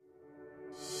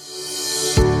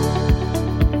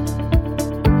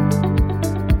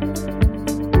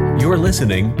You're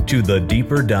listening to the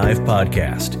Deeper Dive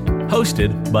Podcast,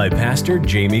 hosted by Pastor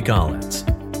Jamey Collins.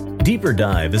 Deeper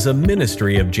Dive is a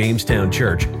ministry of Jamestown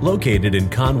Church located in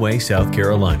Conway, South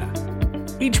Carolina.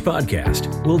 Each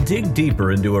podcast will dig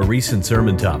deeper into a recent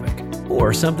sermon topic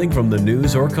or something from the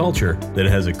news or culture that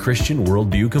has a Christian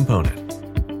worldview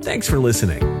component. Thanks for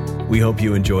listening. We hope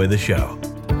you enjoy the show.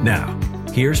 Now,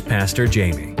 here's Pastor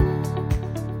Jamey.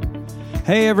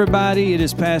 Hey everybody, it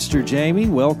is Pastor Jamey.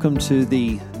 Welcome to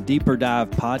the Deeper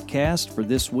Dive podcast for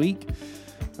this week.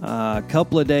 A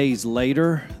couple of days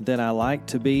later than I like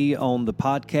to be on the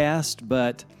podcast,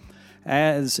 but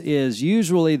as is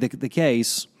usually the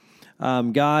case,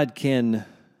 God can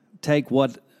take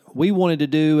what we wanted to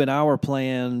do in our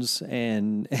plans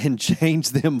and change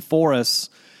them for us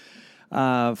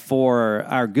for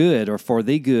our good or for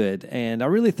the good. And I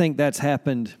really think that's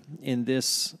happened in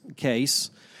this case.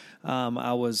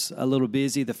 I was a little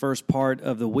busy the first part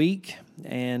of the week,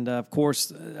 and of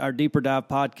course, our Deeper Dive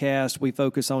podcast, we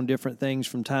focus on different things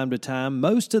from time to time.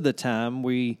 Most of the time,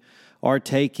 we are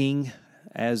taking,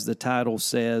 as the title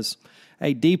says,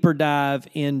 a deeper dive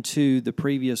into the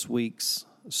previous week's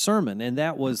sermon, and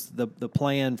that was the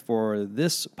plan for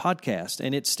this podcast,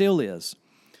 and it still is.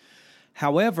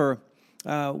 However,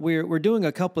 we're doing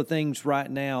a couple of things right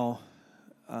now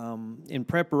in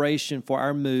preparation for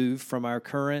our move from our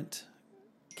current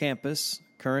campus,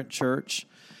 current church,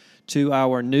 to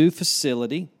our new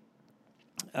facility.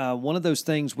 One of those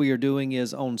things we are doing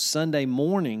is on Sunday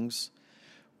mornings,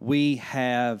 we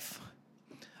have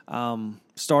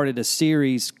started a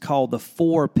series called The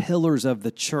 4 Pillars of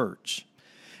the Church.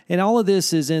 And all of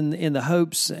this is in the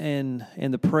hopes and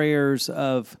the prayers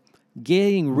of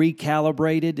getting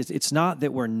recalibrated. It's not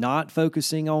that we're not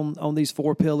focusing on these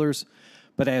 4 pillars,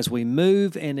 but as we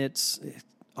move, and it's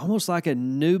almost like a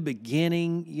new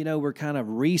beginning, we're kind of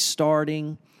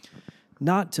restarting.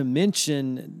 Not to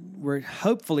mention, we're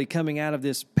hopefully coming out of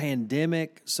this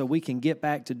pandemic so we can get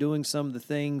back to doing some of the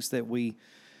things that we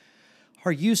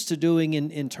are used to doing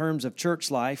in terms of church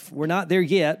life. We're not there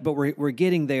yet, but we're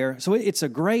getting there. So it's a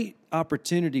great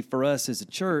opportunity for us as a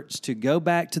church to go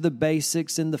back to the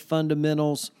basics and the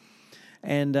fundamentals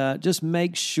and just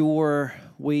make sure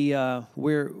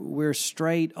we're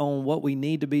straight on what we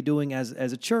need to be doing as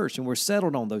a church, and we're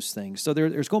settled on those things. So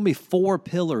there's going to be 4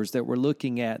 pillars that we're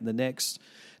looking at in the next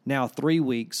now 3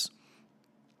 weeks.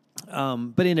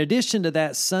 But in addition to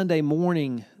that Sunday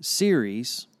morning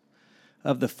series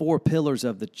of the 4 pillars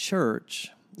of the church,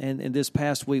 and this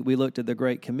past week we looked at the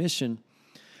Great Commission,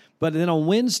 but then on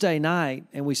Wednesday night,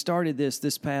 and we started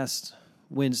this past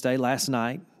Wednesday, last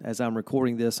night, as I'm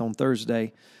recording this on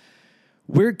Thursday,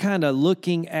 we're kind of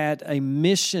looking at a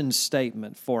mission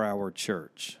statement for our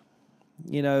church.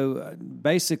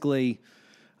 Basically,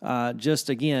 just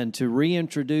again, to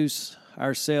reintroduce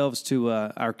ourselves to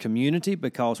our community,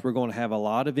 because we're going to have a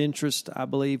lot of interest, I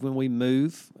believe, when we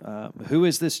move. Who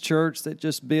is this church that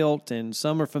just built? And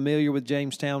some are familiar with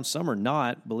Jamestown, some are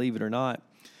not, believe it or not,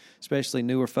 especially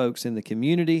newer folks in the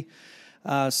community.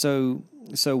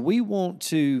 So we want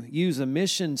to use a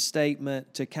mission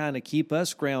statement to kind of keep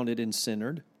us grounded and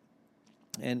centered.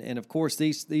 And of course,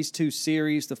 these 2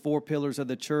 series, the 4 pillars of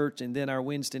the church, and then our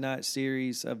Wednesday night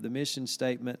series of the mission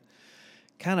statement,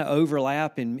 kind of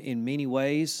overlap in many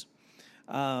ways.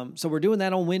 So we're doing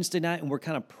that on Wednesday night, and we're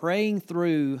kind of praying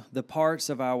through the parts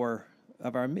of our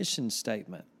mission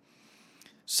statement.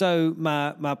 So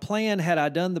my plan, had I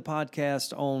done the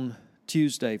podcast on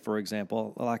Tuesday, for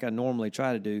example, like I normally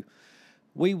try to do,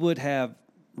 we would have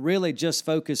really just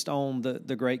focused on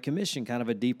the Great Commission, kind of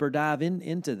a deeper dive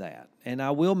into that. And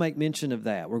I will make mention of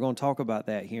that. We're going to talk about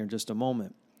that here in just a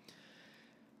moment.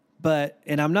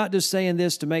 And I'm not just saying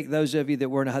this to make those of you that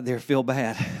were not there feel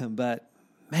bad, but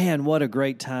man, what a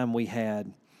great time we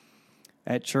had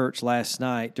at church last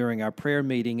night during our prayer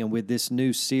meeting and with this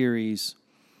new series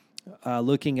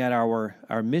looking at our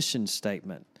mission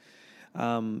statement.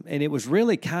 And it was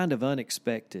really kind of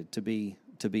unexpected, to be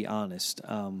honest.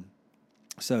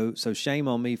 So shame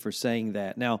on me for saying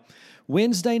that. Now,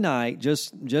 Wednesday night,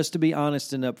 just to be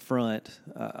honest and upfront,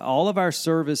 all of our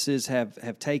services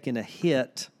have taken a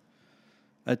hit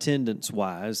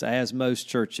attendance-wise, as most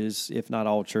churches, if not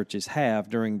all churches, have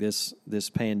during this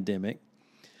pandemic.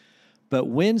 But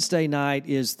Wednesday night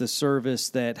is the service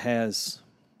that has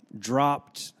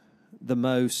dropped the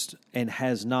most and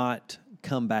has not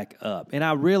come back up. And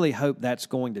I really hope that's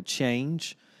going to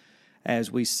change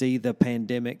as we see the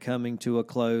pandemic coming to a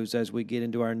close, as we get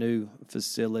into our new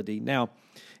facility. Now,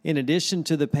 in addition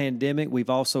to the pandemic, we've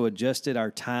also adjusted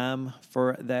our time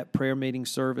for that prayer meeting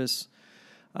service.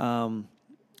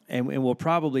 and we'll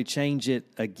probably change it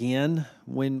again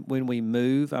when we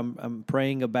move. I'm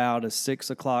praying about a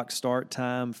 6:00 start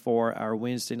time for our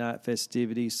Wednesday night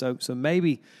festivities. So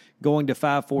maybe going to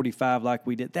 5:45 like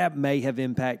we did, that may have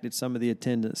impacted some of the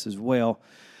attendance as well.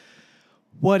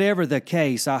 Whatever the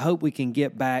case, I hope we can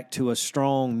get back to a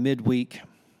strong midweek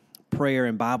prayer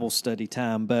and Bible study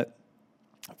time. But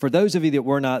for those of you that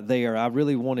were not there, I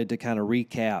really wanted to kind of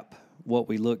recap what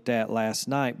we looked at last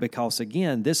night, because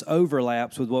again, this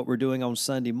overlaps with what we're doing on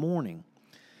Sunday morning.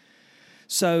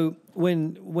 So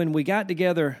when we got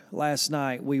together last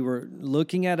night, we were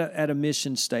looking at a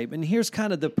mission statement. Here's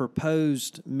kind of the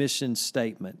proposed mission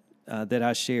statement that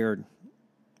I shared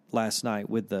last night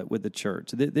with the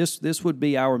church. This would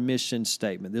be our mission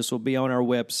statement. This will be on our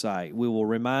website. We will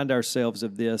remind ourselves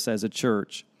of this as a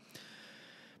church.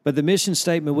 But the mission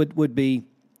statement would be,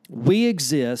 we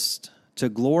exist to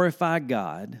glorify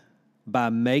God by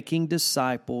making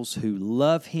disciples who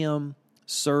love Him,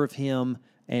 serve Him,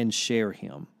 and share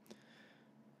Him.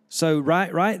 So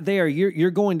right there, you're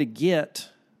going to get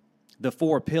the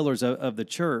 4 pillars of the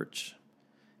church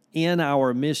in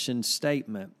our mission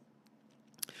statement.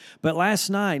 But last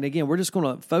night, again, we're just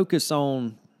going to focus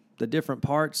on the different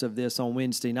parts of this on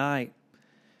Wednesday night,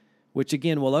 which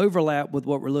again will overlap with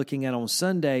what we're looking at on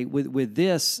Sunday. With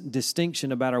this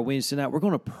distinction about our Wednesday night, we're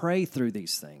going to pray through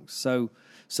these things. So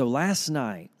last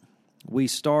night, we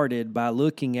started by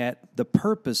looking at the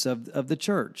purpose of the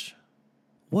church.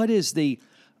 What is the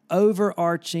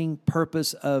overarching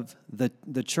purpose of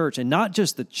the church? And not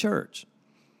just the church.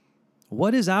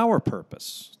 What is our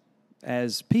purpose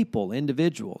as people,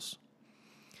 individuals?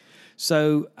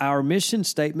 So our mission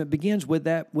statement begins with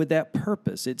that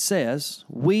purpose. It says,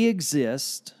 we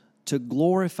exist to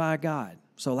glorify God.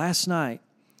 So last night,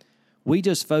 we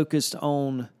just focused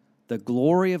on the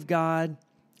glory of God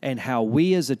and how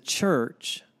we as a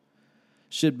church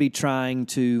should be trying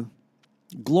to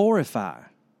glorify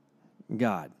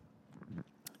God.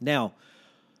 Now,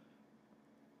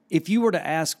 if you were to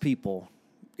ask people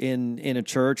in a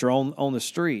church or on the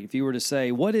street, if you were to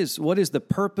say, what is the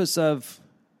purpose of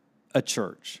a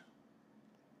church?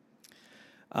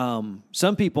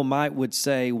 Some people would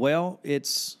say, well,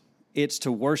 it's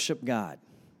to worship God.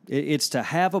 It's to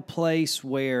have a place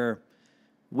where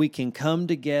we can come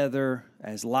together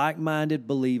as like-minded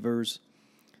believers,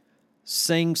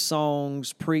 sing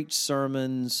songs, preach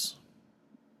sermons,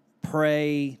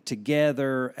 pray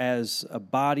together as a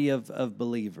body of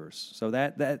believers. So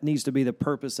that needs to be the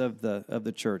purpose of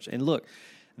the church. And look,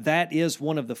 that is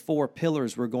one of the 4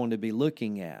 pillars we're going to be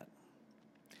looking at.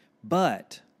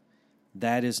 But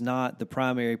that is not the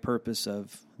primary purpose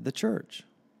of the church.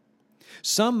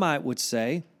 Some would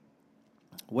say,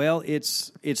 well,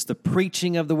 it's the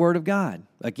preaching of the Word of God.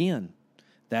 Again,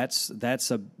 that's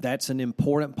an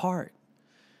important part.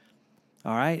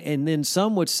 All right, and then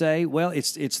some would say, well,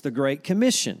 it's the Great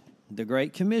Commission. The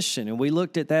Great Commission, and we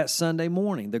looked at that Sunday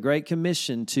morning. The Great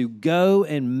Commission to go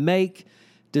and make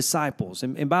disciples.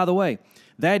 And by the way,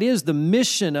 that is the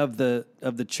mission of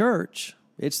the church.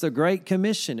 It's the Great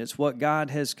Commission. It's what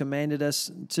God has commanded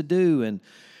us to do, and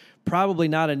probably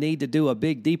not a need to do a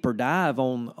big deeper dive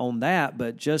on that,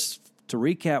 but just to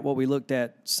recap what we looked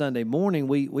at Sunday morning,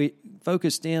 we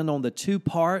focused in on the 2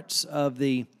 parts of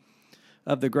the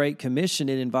Great Commission.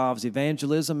 It involves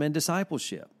evangelism and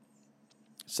discipleship.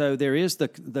 So there is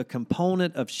the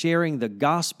component of sharing the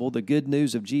gospel, the good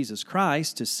news of Jesus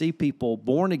Christ, to see people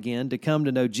born again, to come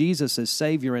to know Jesus as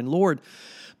Savior and Lord.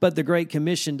 But the Great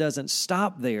Commission doesn't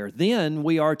stop there. Then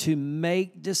we are to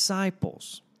make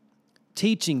disciples,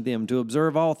 teaching them to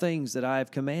observe all things that I have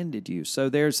commanded you. So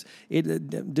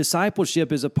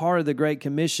discipleship is a part of the Great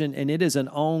Commission, and it is an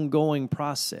ongoing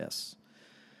process.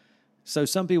 So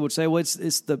some people would say, well,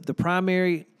 it's the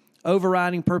primary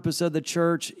overriding purpose of the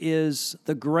church is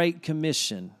the Great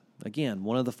Commission. Again,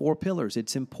 one of the 4 pillars.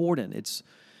 It's important.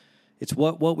 It's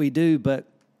what we do, but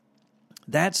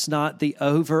that's not the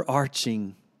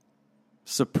overarching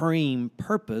supreme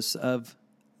purpose of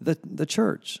the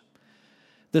church.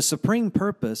 The supreme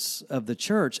purpose of the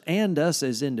church and us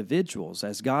as individuals,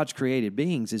 as God's created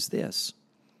beings, is this: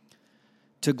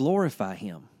 to glorify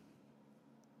Him.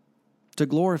 To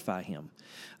glorify Him.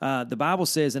 The Bible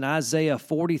says in Isaiah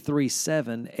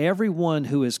 43:7, everyone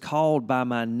who is called by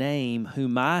my name,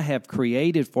 whom I have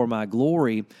created for my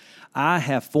glory, I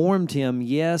have formed him,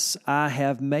 yes, I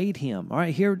have made him. All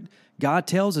right, here God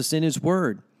tells us in His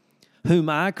Word, whom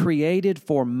I created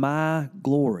for my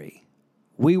glory.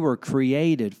 We were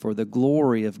created for the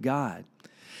glory of God.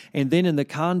 And then in the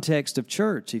context of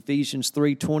church, Ephesians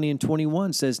 3:20 and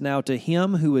 21 says, "Now to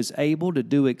him who is able to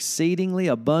do exceedingly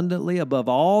abundantly above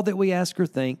all that we ask or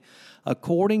think,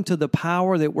 according to the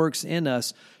power that works in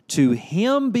us, to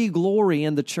him be glory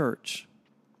in the church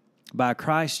by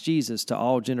Christ Jesus to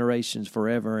all generations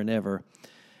forever and ever.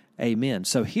 Amen."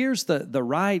 So here's the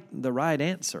right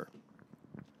answer.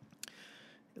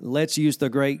 Let's use the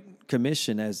Great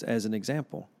Commission as an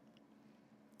example.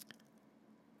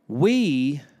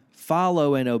 We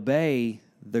follow and obey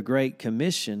the Great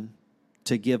Commission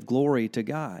to give glory to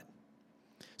God.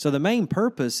 So the main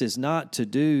purpose is not to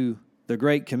do the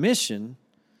Great Commission.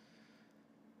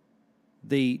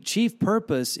 The chief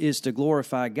purpose is to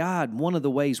glorify God. One of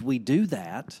the ways we do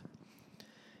that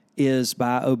is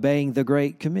by obeying the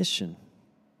Great Commission.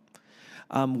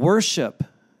 Worship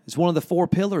is one of the 4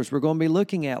 pillars we're going to be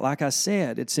looking at. Like I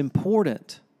said, it's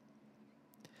important.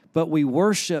 But we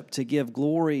worship to give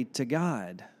glory to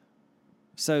God.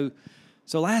 So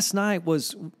last night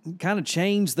was kind of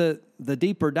changed the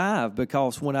deeper dive,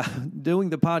 because when I'm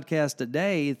doing the podcast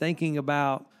today, thinking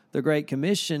about the Great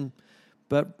Commission,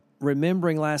 but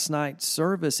remembering last night's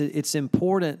service, it's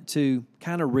important to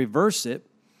kind of reverse it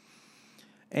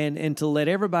and to let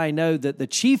everybody know that the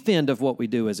chief end of what we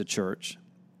do as a church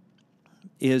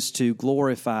is to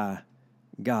glorify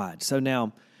God. So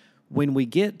now, when we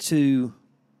get to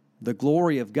the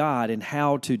glory of God and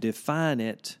how to define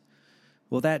it,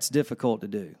 well, that's difficult to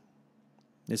do.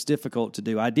 It's difficult to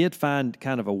do. I did find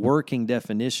kind of a working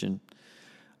definition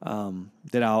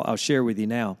that I'll share with you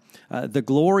now. The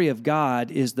glory of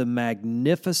God is the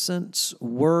magnificence,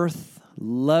 worth,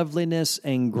 loveliness,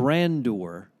 and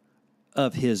grandeur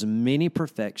of His many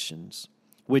perfections,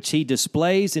 which He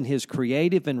displays in His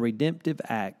creative and redemptive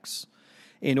acts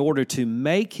in order to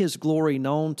make His glory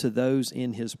known to those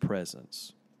in His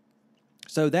presence.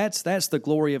 So that's the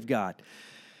glory of God.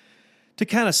 To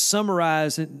kind of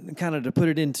summarize it, kind of to put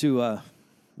it into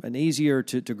an easier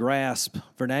to grasp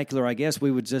vernacular, I guess we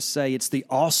would just say it's the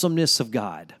awesomeness of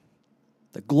God.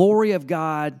 The glory of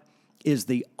God is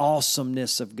the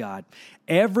awesomeness of God.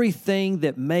 Everything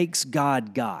that makes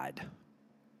God God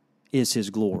is His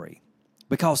glory,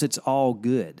 because it's all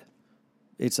good.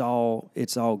 It's all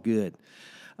good.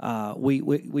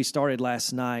 We started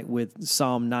last night with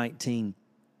Psalm 19,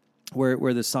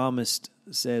 where the psalmist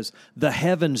says, "The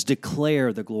heavens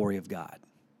declare the glory of God."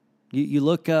 You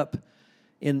look up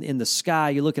in the sky,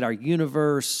 you look at our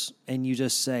universe, and you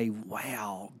just say,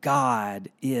 wow, God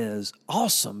is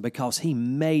awesome because He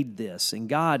made this. And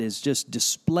God is just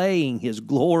displaying His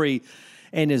glory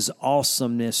and His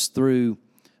awesomeness through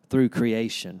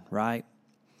creation, right?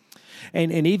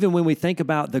 And even when we think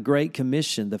about the Great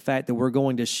Commission, the fact that we're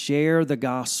going to share the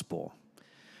gospel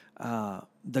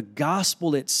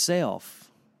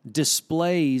itself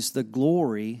displays the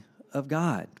glory of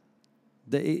God.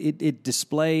 It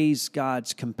displays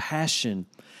God's compassion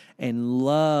and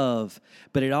love,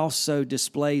 but it also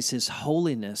displays His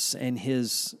holiness and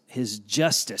His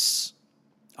justice.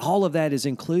 All of that is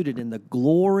included in the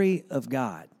glory of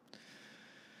God.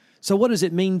 So what does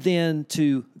it mean then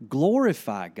to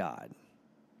glorify God?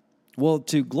 Well,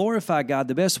 to glorify God,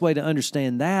 the best way to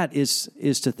understand that is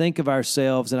to think of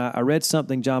ourselves, and I read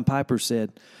something John Piper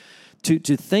said, to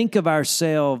think of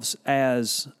ourselves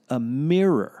as a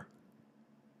mirror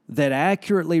that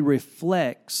accurately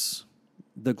reflects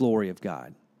the glory of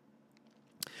God.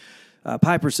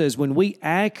 Piper says, when we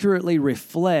accurately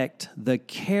reflect the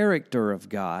character of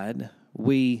God,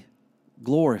 we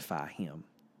glorify Him.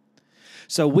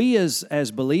 So we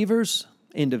as believers,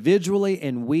 individually,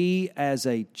 and we as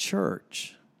a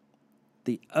church,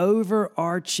 the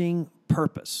overarching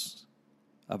purpose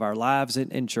of our lives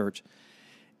in church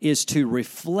is to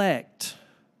reflect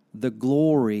the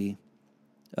glory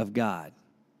of God.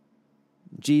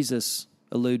 Jesus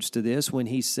alludes to this when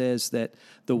He says that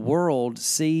the world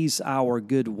sees our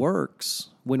good works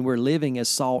when we're living as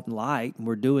salt and light and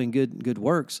we're doing good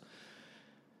works.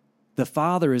 The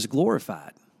Father is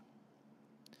glorified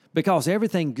because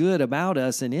everything good about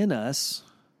us and in us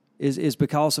is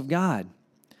because of God.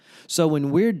 So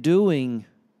when we're doing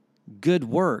good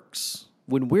works,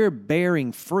 when we're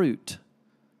bearing fruit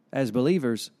as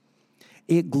believers,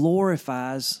 it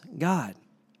glorifies God.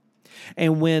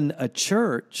 And when a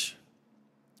church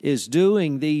is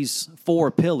doing these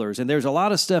 4 pillars, and there's a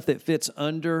lot of stuff that fits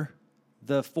under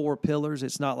the 4 pillars.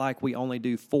 It's not like we only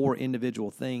do 4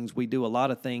 individual things. We do a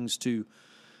lot of things to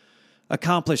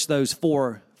accomplish those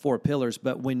four pillars.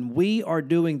 But when we are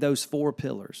doing those 4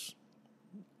 pillars,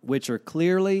 which are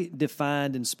clearly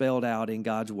defined and spelled out in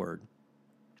God's Word,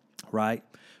 right?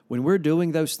 When we're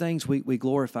doing those things, we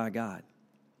glorify God.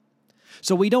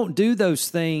 So we don't do those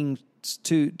things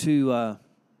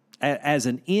as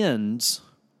an ends,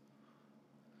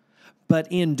 but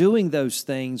in doing those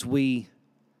things, we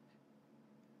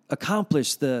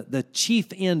accomplish the chief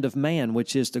end of man,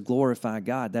 which is to glorify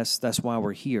God. That's why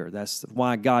we're here. That's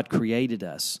why God created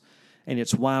us, and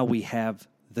it's why we have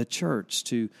the church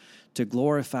to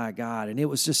glorify God. And it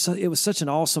was such an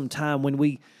awesome time when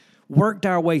we worked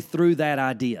our way through that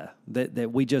idea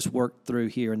that we just worked through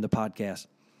here in the podcast.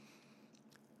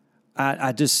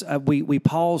 We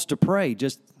paused to pray,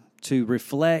 just to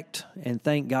reflect and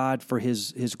thank God for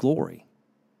His glory.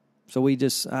 So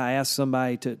I asked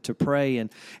somebody to pray,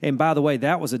 and by the way,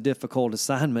 that was a difficult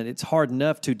assignment. It's hard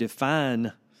enough to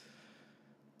define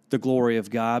the glory of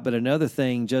God, but another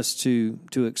thing just to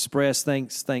express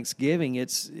thanksgiving.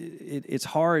 It's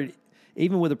hard,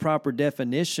 even with a proper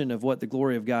definition of what the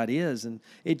glory of God is, and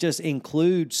it just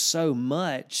includes so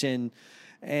much. And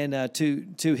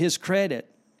to his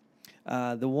credit,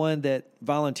 the one that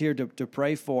volunteered to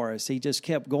pray for us, he just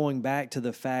kept going back to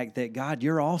the fact that God,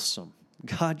 you're awesome.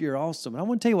 God, you're awesome. And I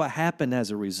want to tell you what happened as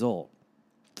a result.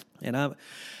 And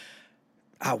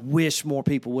I wish more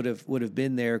people would have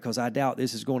been there, because I doubt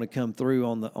this is going to come through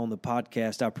on the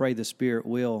podcast. I pray the Spirit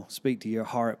will speak to your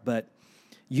heart, but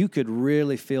you could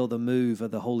really feel the move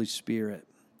of the Holy Spirit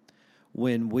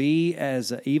when we,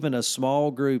 as even a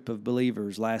small group of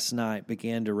believers last night,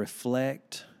 began to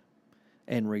reflect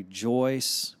and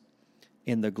rejoice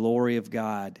in the glory of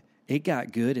God. It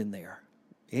got good in there.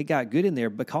 It got good in there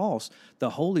because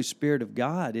the Holy Spirit of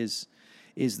God is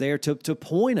there to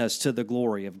point us to the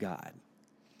glory of God.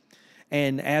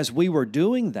 And as we were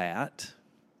doing that,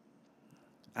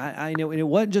 I know, and it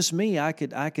wasn't just me. I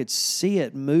could see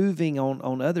it moving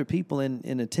on other people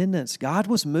in attendance. God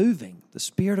was moving. The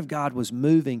Spirit of God was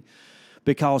moving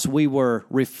because we were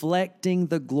reflecting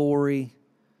the glory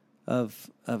of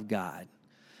God.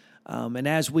 And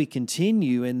as we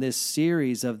continue in this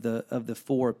series of the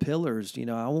four pillars,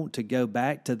 I want to go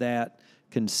back to that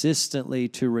consistently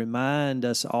to remind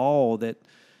us all that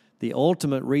the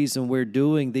ultimate reason we're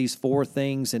doing these four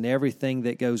things and everything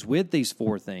that goes with these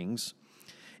four things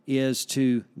is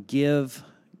to give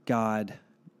God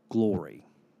glory.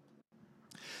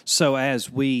 So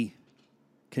as we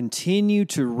continue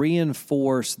to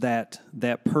reinforce that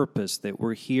purpose that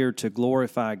we're here to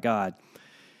glorify God,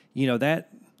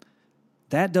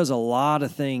 that does a lot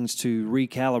of things to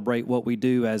recalibrate what we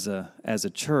do as a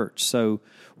church. So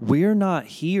we're not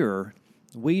here,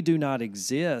 we do not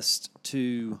exist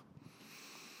to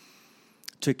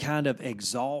kind of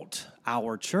exalt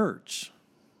our church.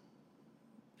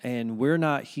 And we're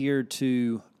not here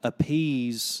to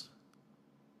appease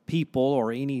people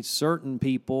or any certain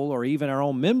people or even our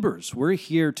own members. We're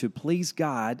here to please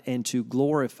God and to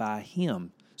glorify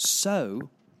Him. So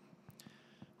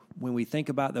when we think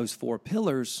about those four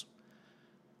pillars,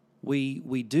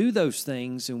 we do those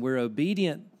things and we're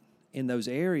obedient in those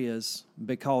areas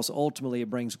because ultimately it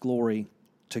brings glory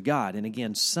to God. And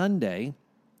again, Sunday,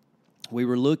 we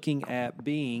were looking at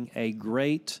being a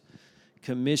Great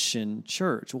Commission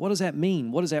church. What does that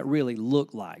mean? What does that really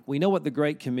look like? We know what the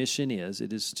Great Commission is.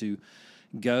 It is to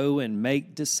go and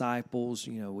make disciples.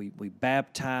 We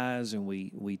baptize and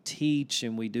we teach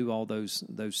and we do all those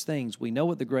things. We know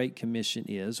what the Great Commission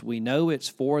is. We know it's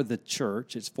for the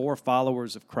church. It's for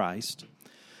followers of Christ.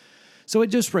 So it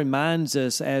just reminds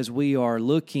us as we are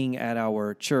looking at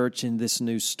our church in this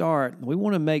new start, we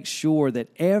want to make sure that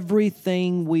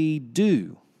everything we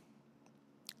do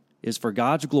is for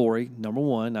God's glory, number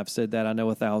one. I've said that, I know,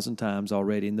 1,000 times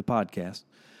already in the podcast.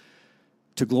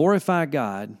 To glorify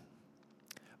God,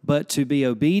 but to be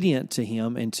obedient to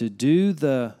Him and to do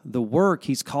the work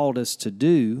He's called us to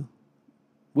do,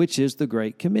 which is the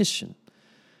Great Commission.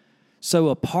 So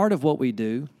a part of what we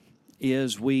do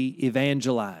is we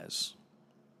evangelize.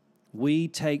 We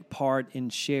take part in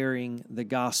sharing the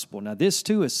gospel. Now, this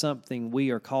too is something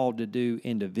we are called to do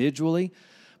individually,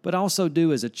 but also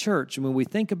do as a church. And when we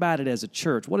think about it as a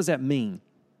church, what does that mean?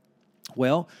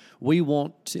 Well, we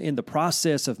want to, in the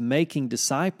process of making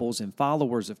disciples and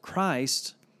followers of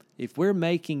Christ, if we're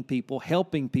making people,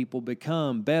 helping people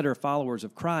become better followers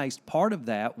of Christ, part of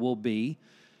that will be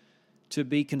to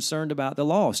be concerned about the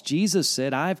lost. Jesus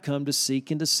said, I've come to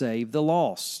seek and to save the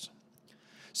lost.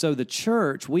 So the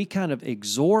church, we kind of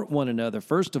exhort one another,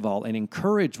 first of all, and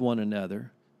encourage one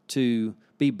another to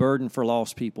be burdened for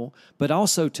lost people, but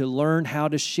also to learn how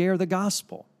to share the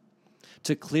gospel,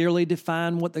 to clearly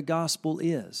define what the gospel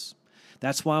is.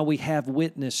 That's why we have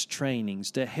witness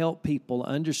trainings to help people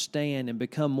understand and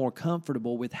become more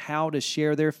comfortable with how to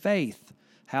share their faith,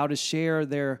 how to share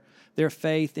their their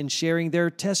faith in sharing their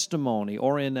testimony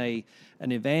or in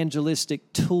an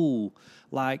evangelistic tool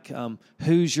like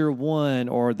Who's Your One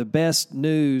or the Best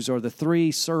News or the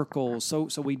 3 Circles.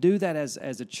 So we do that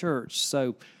as a church.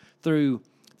 So through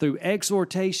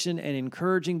exhortation and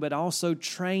encouraging, but also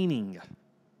training,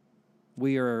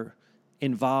 we are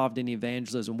involved in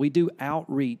evangelism. We do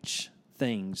outreach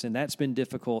things, and that's been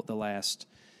difficult the last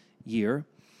year.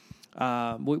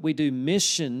 We do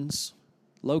missions,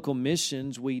 local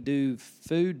missions. We do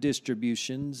food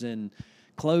distributions and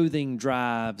clothing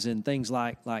drives and things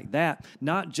like that,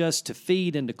 not just to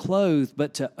feed and to clothe,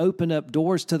 but to open up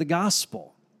doors to the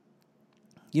gospel.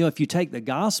 You know, if you take the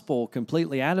gospel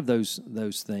completely out of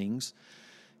those things,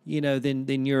 you know,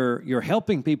 then you're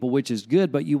helping people, which is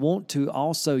good, but you want to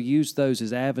also use those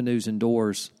as avenues and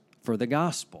doors for the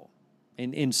gospel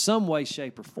in some way,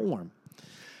 shape, or form.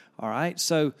 All right,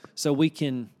 so we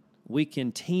can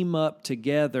team up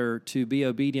together to be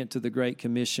obedient to the Great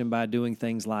Commission by doing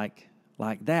things like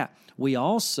that. We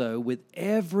also, with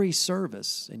every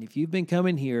service, and if you've been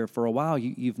coming here for a while,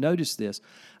 you've noticed this,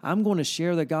 I'm going to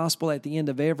share the gospel at the end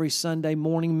of every Sunday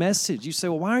morning message. You say,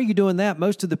 well, why are you doing that?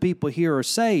 Most of the people here are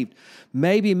saved.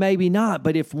 Maybe, maybe not,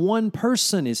 but if one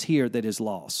person is here that is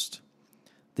lost,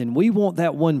 then we want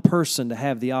that one person to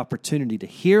have the opportunity to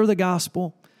hear the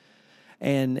gospel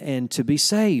and to be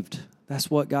saved. That's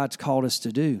what God's called us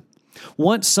to do.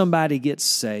 Once somebody gets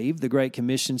saved, the Great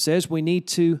Commission says we need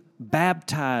to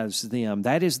baptize them.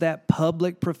 That is that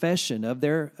public profession of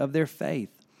their faith.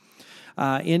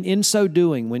 In so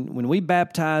doing, when we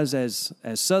baptize as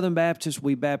Southern Baptists,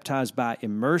 we baptize by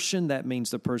immersion. That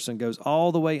means the person goes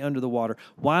all the way under the water.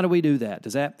 Why do we do that?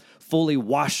 Does that fully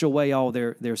wash away all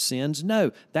their sins?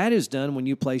 No, that is done when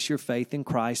you place your faith in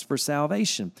Christ for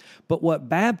salvation. But what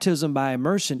baptism by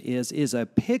immersion is a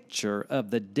picture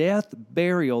of the death,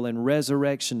 burial, and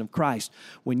resurrection of Christ.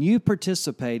 When you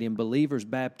participate in believers'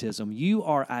 baptism, you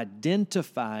are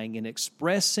identifying and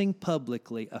expressing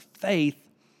publicly a faith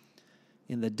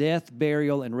in the death,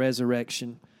 burial, and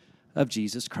resurrection of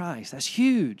Jesus Christ. That's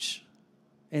huge.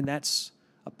 And that's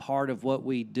a part of what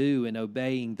we do in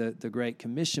obeying the Great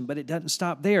Commission. But it doesn't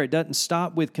stop there. It doesn't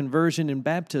stop with conversion and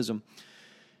baptism.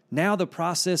 Now the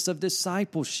process of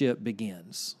discipleship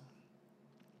begins.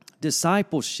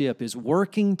 Discipleship is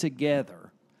working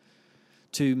together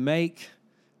to make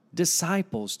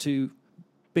disciples, to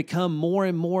become more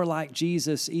and more like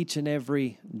Jesus each and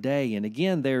every day. And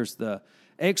again, there's the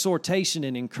exhortation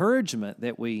and encouragement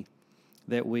that we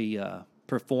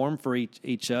perform for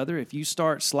each other. If you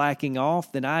start slacking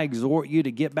off, then I exhort you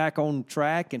to get back on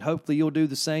track, and hopefully you'll do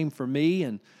the same for me.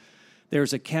 And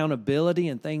there's accountability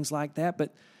and things like that.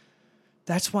 But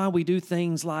that's why we do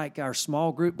things like our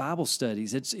small group Bible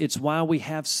studies. It's why we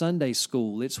have Sunday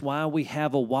school. It's why we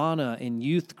have Awana and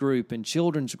youth group and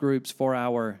children's groups for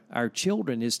our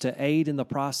children, is to aid in the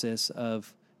process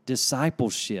of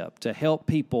discipleship, to help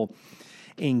people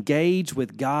engage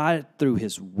with God through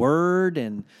His Word,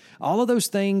 and all of those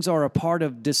things are a part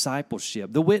of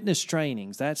discipleship. The witness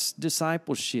trainings, that's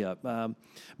discipleship.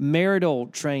 Marital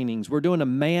trainings. We're doing a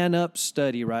man-up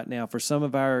study right now for some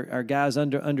of our guys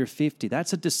under 50.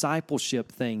 That's a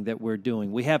discipleship thing that we're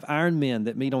doing. We have Iron Men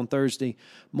that meet on Thursday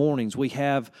mornings. We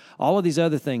have all of these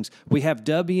other things. We have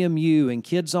WMU and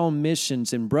Kids on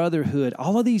Missions and Brotherhood.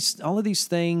 All of these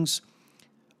things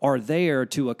are there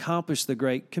to accomplish the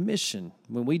Great Commission.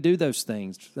 When we do those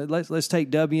things, let's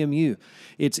take WMU.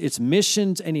 It's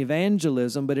missions and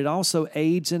evangelism, but it also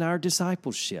aids in our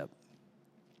discipleship.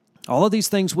 All of these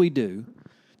things we do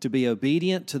to be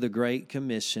obedient to the Great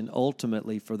Commission,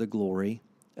 ultimately for the glory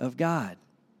of God.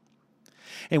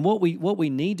 And what we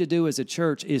need to do as a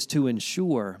church is to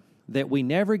ensure that we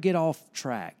never get off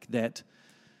track, that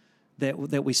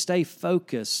we stay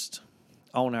focused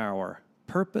on our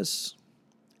purpose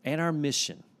and our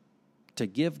mission to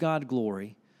give God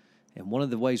glory. And one of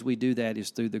the ways we do that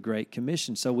is through the Great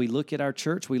Commission. So we look at our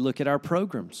church, we look at our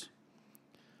programs.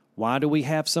 Why do we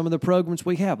have some of the programs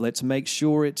we have? Let's make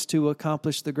sure it's to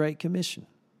accomplish the Great Commission.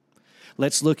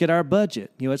 Let's look at our budget.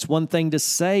 You know, it's one thing to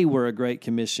say we're a Great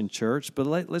Commission church, but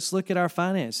let's look at our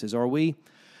finances. Are we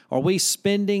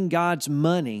spending God's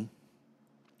money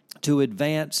to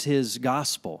advance His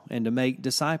gospel and to make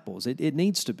disciples? It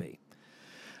needs to be.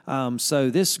 So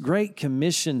this Great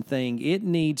Commission thing, it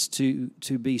needs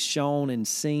to be shown and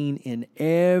seen in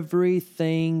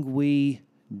everything we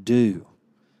do.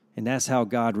 And that's how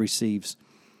God receives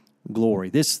glory.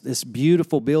 This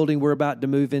beautiful building we're about to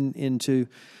move into,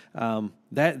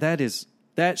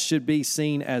 that should be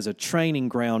seen as a training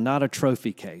ground, not a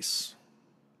trophy case.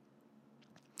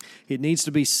 It needs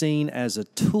to be seen as a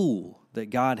tool that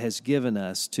God has given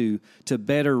us to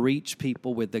better reach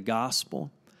people with the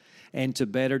gospel and to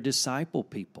better disciple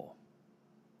people,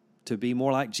 to be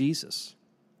more like Jesus.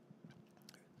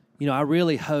 I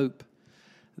really hope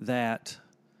that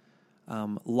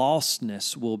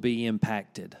lostness will be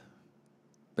impacted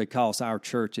because our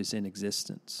church is in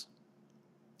existence.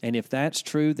 And if that's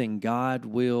true, then God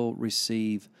will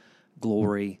receive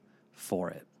glory for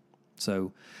it.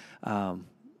 So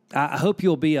I hope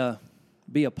you'll be a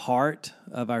part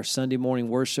of our Sunday morning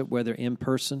worship, whether in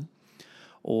person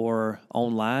or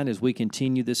online, as we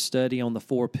continue this study on the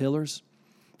 4 pillars.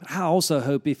 But I also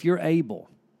hope, if you're able,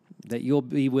 that you'll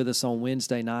be with us on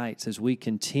Wednesday nights as we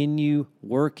continue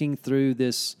working through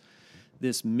this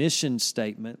mission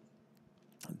statement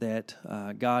that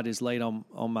God has laid on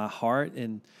my heart.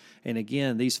 And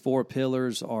again, these 4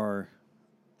 pillars are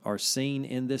seen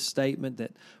in this statement,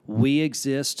 that we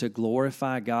exist to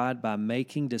glorify God by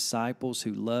making disciples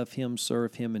who love Him,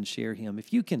 serve Him, and share Him.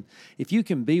 If you can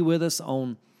be with us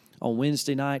on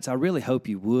Wednesday nights, I really hope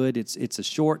you would. It's a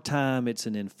short time. It's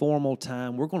an informal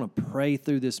time. We're going to pray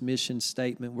through this mission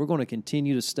statement. We're going to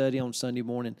continue to study on Sunday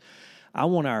morning. I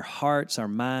want our hearts, our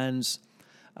minds,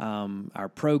 our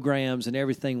programs, and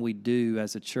everything we do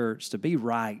as a church to be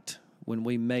right when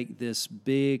we make this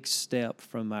big step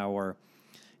from our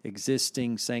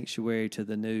existing sanctuary to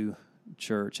the new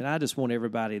church. And I just want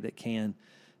everybody that can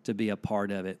to be a part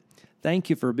of it.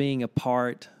 Thank you for being a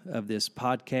part of this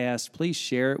podcast. Please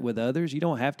share it with others. You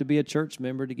don't have to be a church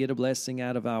member to get a blessing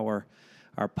out of our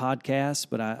podcast,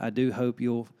 but I do hope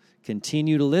you'll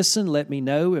continue to listen. Let me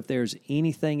know if there's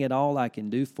anything at all I can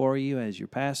do for you as your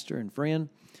pastor and friend.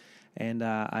 And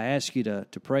I ask you to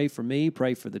pray for me,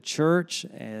 pray for the church,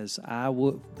 as I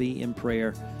will be in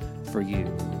prayer for you.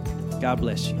 God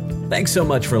bless you. Thanks so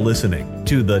much for listening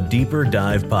to the Deeper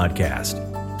Dive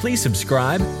Podcast. Please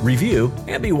subscribe, review,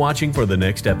 and be watching for the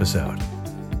next episode.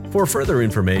 For further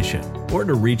information or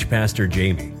to reach Pastor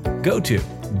Jamey, go to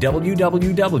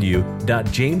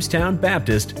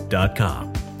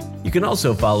www.jamestownbaptist.com. You can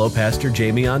also follow Pastor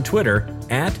Jamey on Twitter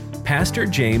at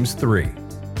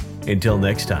PastorJames3. Until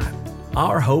next time,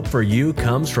 our hope for you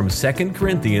comes from 2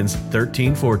 Corinthians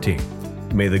 13:14.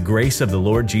 May the grace of the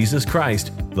Lord Jesus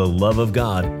Christ, the love of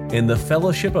God, and the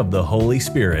fellowship of the Holy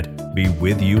Spirit be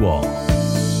with you all.